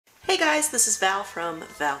Hey guys, this is Val from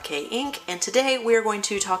valkayink, and today we're going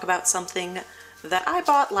to talk about something that I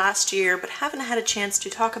bought last year but haven't had a chance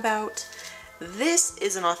to talk about. This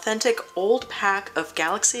is an authentic old pack of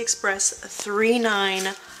Galaxy Express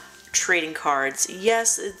 3/9 trading cards.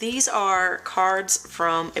 Yes, these are cards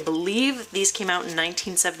from, I believe these came out in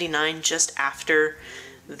 1979, just after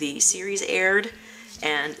the series aired.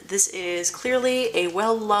 And this is clearly a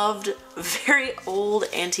well-loved, very old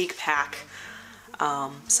antique pack.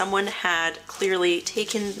 Someone had clearly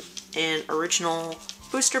taken an original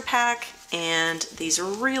booster pack and these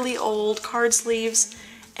really old card sleeves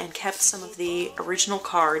and kept some of the original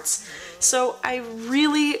cards. So I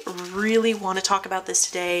really want to talk about this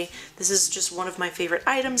today. This is just one of my favorite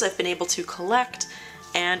items I've been able to collect,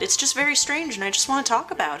 and it's just very strange and I just want to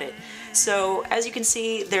talk about it. So as you can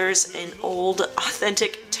see, there's an old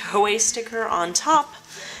authentic Toei sticker on top,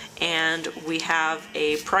 and we have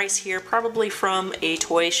a price here, probably from a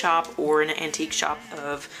toy shop or an antique shop,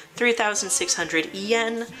 of 3,600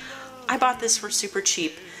 yen. I bought this for super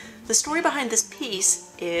cheap. The story behind this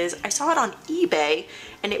piece is I saw it on eBay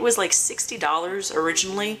and it was like $60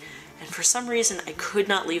 originally, and for some reason I could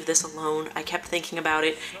not leave this alone. I kept thinking about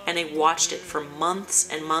it and I watched it for months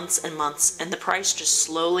and months and months, and the price just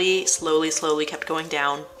slowly kept going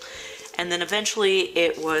down. And then eventually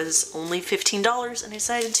it was only $15 and I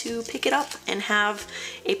decided to pick it up and have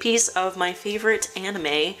a piece of my favorite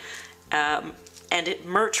anime and it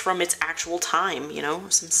merch from its actual time, you know,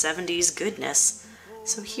 some 70s goodness.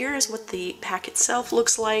 So here's what the pack itself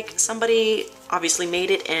looks like. Somebody obviously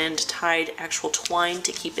made it and tied actual twine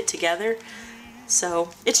to keep it together. So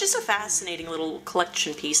it's just a fascinating little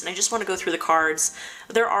collection piece, and I just want to go through the cards.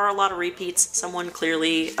 There are a lot of repeats. Someone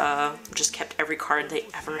clearly just kept every card they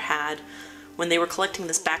ever had when they were collecting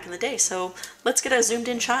this back in the day. So let's get a zoomed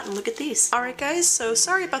in shot and look at these. Alright guys, so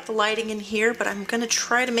sorry about the lighting in here, but I'm going to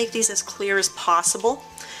try to make these as clear as possible.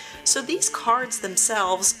 So these cards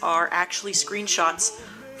themselves are actually screenshots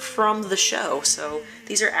from the show. So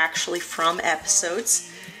these are actually from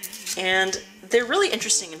episodes, and they're really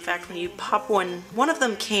interesting. In fact, when you pop one of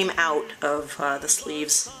them came out of the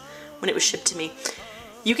sleeves when it was shipped to me.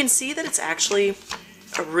 You can see that it's actually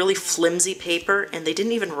a really flimsy paper, and they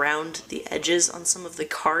didn't even round the edges on some of the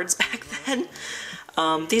cards back then.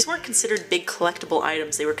 These weren't considered big collectible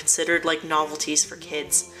items. They were considered like novelties for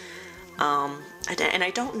kids. And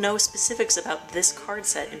I don't know specifics about this card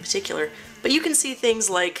set in particular, but you can see things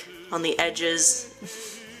like on the edges,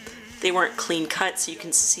 they weren't clean cut, so you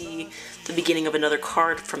can see the beginning of another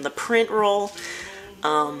card from the print roll.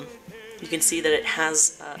 You can see that it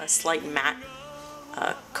has a slight matte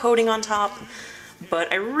coating on top,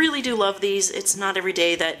 but I really do love these. It's not every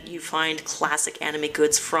day that you find classic anime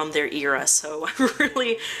goods from their era, so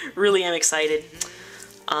I really am excited.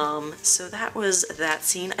 So that was that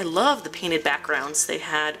scene. I love the painted backgrounds. They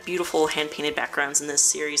had beautiful hand-painted backgrounds in this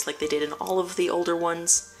series like they did in all of the older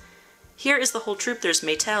ones. Here is the whole troupe. There's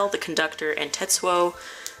Maytel, the conductor, and Tetsuo.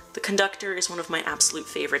 The conductor is one of my absolute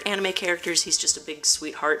favorite anime characters. He's just a big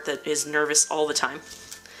sweetheart that is nervous all the time.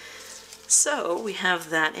 So we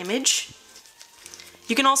have that image.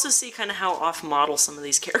 You can also see kind of how off-model some of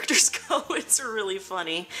these characters go. It's really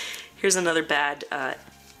funny. Here's another bad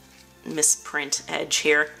misprint edge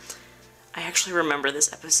here. I actually remember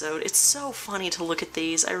this episode. It's so funny to look at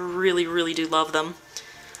these. I really do love them.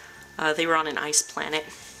 They were on an ice planet.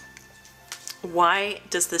 Why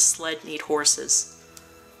does this sled need horses?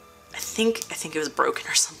 I think it was broken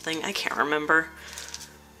or something. I can't remember.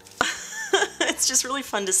 It's just really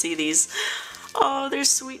fun to see these. Oh, there's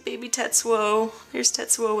sweet baby Tetsuo. There's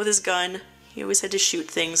Tetsuo with his gun. He always had to shoot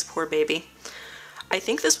things, poor baby. I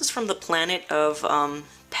think this was from the planet of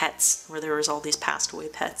pets, where there was all these passed away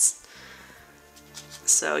pets.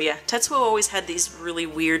 So yeah, Tetsuo always had these really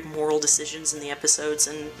weird moral decisions in the episodes,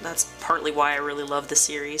 and that's partly why I really love the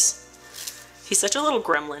series. He's such a little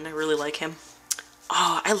gremlin. I really like him.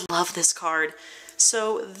 Oh, I love this card.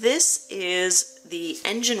 So this is the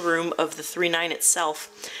engine room of the 3/9 itself.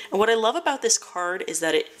 And what I love about this card is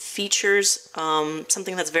that it features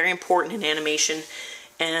something that's very important in animation,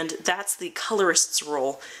 and that's the colorist's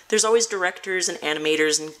role. There's always directors and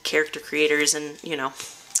animators and character creators and, you know,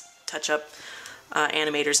 touch-up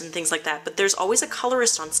animators and things like that. But there's always a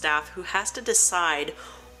colorist on staff who has to decide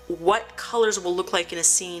what colors will look like in a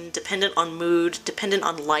scene, dependent on mood, dependent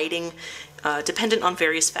on lighting, dependent on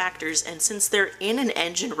various factors. And since they're in an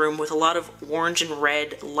engine room with a lot of orange and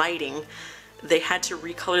red lighting, they had to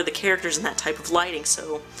recolor the characters in that type of lighting.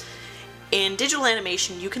 So in digital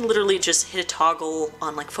animation, you can literally just hit a toggle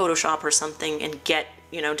on like Photoshop or something and get,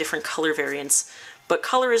 you know, different color variants. But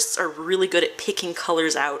colorists are really good at picking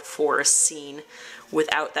colors out for a scene,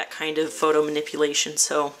 without that kind of photo manipulation.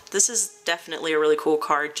 So this is definitely a really cool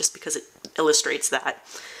card just because it illustrates that.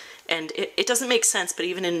 And it doesn't make sense, but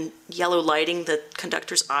even in yellow lighting, the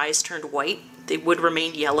conductor's eyes turned white. They would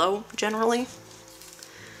remain yellow generally.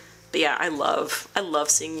 But yeah, I love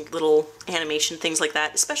seeing little animation things like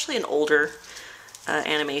that, especially in older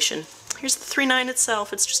animation. Here's the 3-9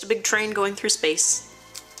 itself. It's just a big train going through space.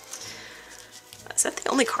 Is that the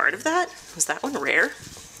only card of that? Was that one rare?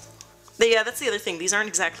 But yeah, that's the other thing. These aren't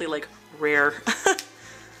exactly like rare.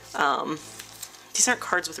 These aren't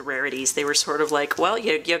cards with rarities. They were sort of like, well,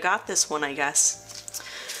 you got this one, I guess.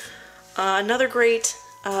 Another great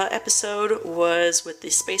episode was with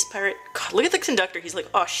the Space Pirate. God, look at the conductor. He's like,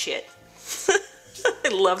 oh shit. I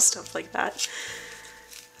love stuff like that.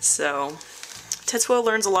 So, Tetsuo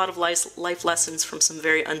learns a lot of life lessons from some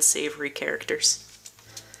very unsavory characters.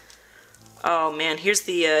 Oh man, here's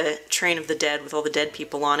the train of the dead with all the dead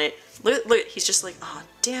people on it. Look, he's just like, oh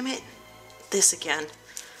damn it, this again.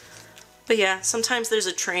 But yeah, sometimes there's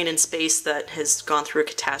a train in space that has gone through a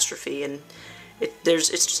catastrophe and it's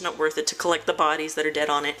just not worth it to collect the bodies that are dead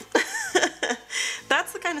on it.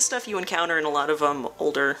 That's the kind of stuff you encounter in a lot of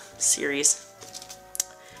older series.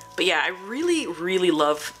 But yeah, I really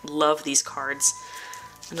love these cards.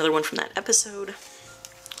 Another one from that episode,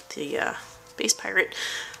 the Space Pirate.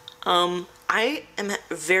 I am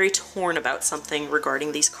very torn about something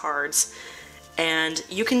regarding these cards. And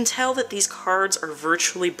you can tell that these cards are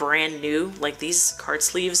virtually brand new. Like these card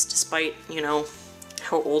sleeves, despite, you know,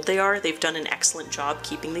 how old they are, they've done an excellent job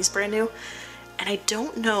keeping these brand new. And I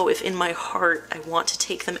don't know if in my heart I want to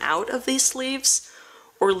take them out of these sleeves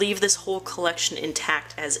or leave this whole collection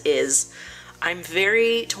intact as is. I'm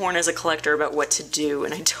very torn as a collector about what to do,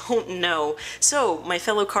 and I don't know. So, my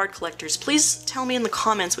fellow card collectors, please tell me in the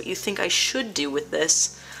comments what you think I should do with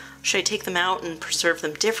this. Should I take them out and preserve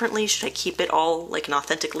them differently? Should I keep it all like an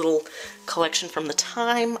authentic little collection from the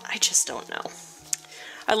time? I just don't know.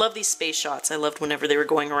 I love these space shots. I loved whenever they were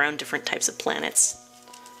going around different types of planets.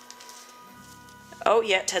 Oh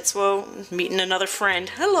yeah, Tetsuo meeting another friend.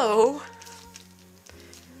 Hello!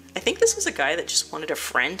 I think this was a guy that just wanted a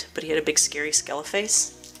friend, but he had a big scary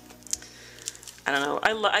skeleface. I don't know.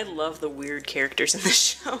 I love the weird characters in this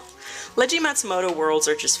show. Leiji Matsumoto worlds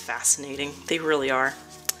are just fascinating. They really are.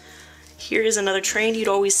 Here is another train. You'd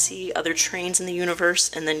always see other trains in the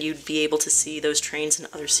universe, and then you'd be able to see those trains in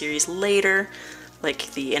other series later,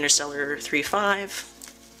 like the Interstellar 3-5.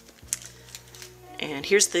 And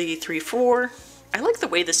here's the 3-4. I like the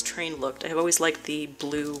way this train looked. I've always liked the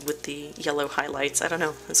blue with the yellow highlights. I don't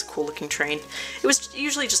know, it's a cool looking train. It was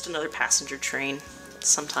usually just another passenger train,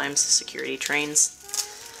 sometimes security trains.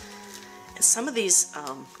 And some of these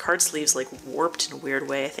card sleeves like warped in a weird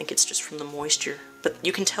way. I think it's just from the moisture. But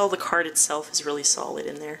you can tell the card itself is really solid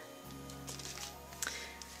in there.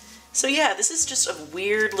 So yeah, this is just a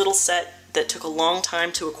weird little set that took a long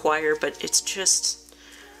time to acquire, but it's just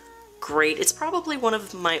great. It's probably one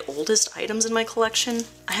of my oldest items in my collection.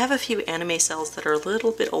 I have a few anime cells that are a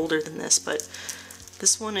little bit older than this, but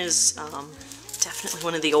this one is definitely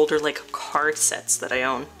one of the older like card sets that I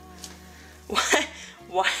own.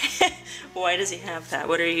 Why does he have that?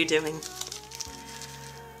 What are you doing?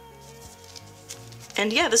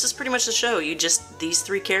 And yeah, this is pretty much the show. These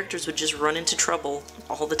three characters would just run into trouble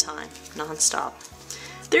all the time, non-stop.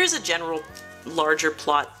 There is a general larger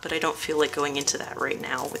plot, but I don't feel like going into that right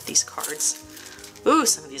now with these cards. Ooh,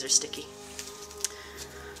 some of these are sticky.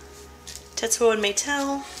 Tetsuo and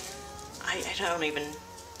Maytel.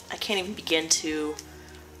 I can't even begin to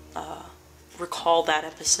recall that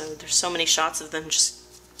episode. There's so many shots of them just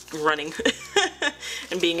running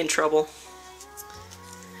and being in trouble.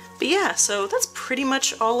 But yeah, so that's pretty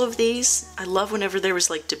much all of these. I love whenever there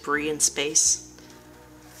was like debris in space.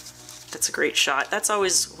 That's a great shot. That's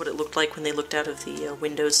always what it looked like when they looked out of the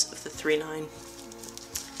windows of the 3-9.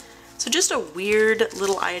 So just a weird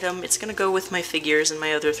little item. It's gonna go with my figures and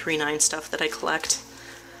my other 3-9 stuff that I collect.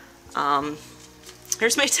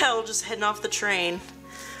 Here's Maytel just heading off the train.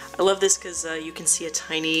 I love this because you can see a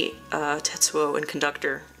tiny Tetsuo and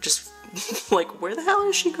conductor just like, where the hell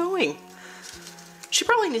is she going? She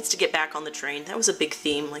probably needs to get back on the train. That was a big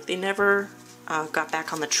theme. Like, they never got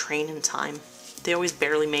back on the train in time. They always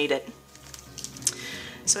barely made it.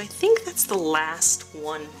 So I think that's the last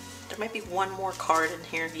one. There might be one more card in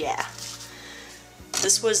here. Yeah.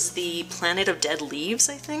 This was the Planet of Dead Leaves,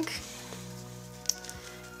 I think.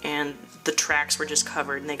 And the tracks were just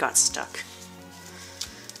covered and they got stuck.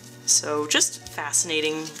 So just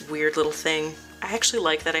fascinating, weird little thing. I actually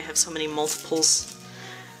like that I have so many multiples.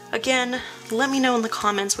 Again, let me know in the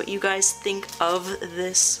comments what you guys think of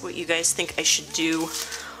this, what you guys think I should do,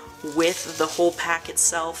 with the whole pack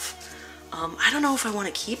itself. I don't know if I want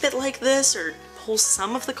to keep it like this or pull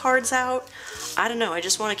some of the cards out. I don't know, I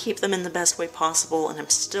just want to keep them in the best way possible, and I'm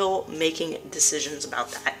still making decisions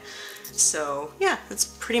about that. So yeah, that's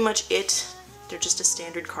pretty much it. They're just a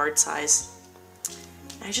standard card size.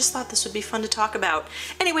 I just thought this would be fun to talk about.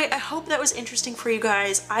 Anyway, I hope that was interesting for you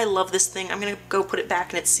guys. I love this thing. I'm gonna go put it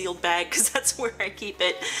back in its sealed bag because that's where I keep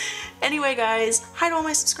it. Anyway, guys, hi to all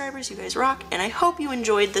my subscribers. You guys rock, and I hope you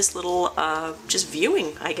enjoyed this little just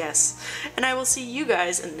viewing, I guess. And I will see you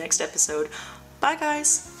guys in the next episode. Bye,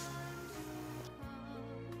 guys.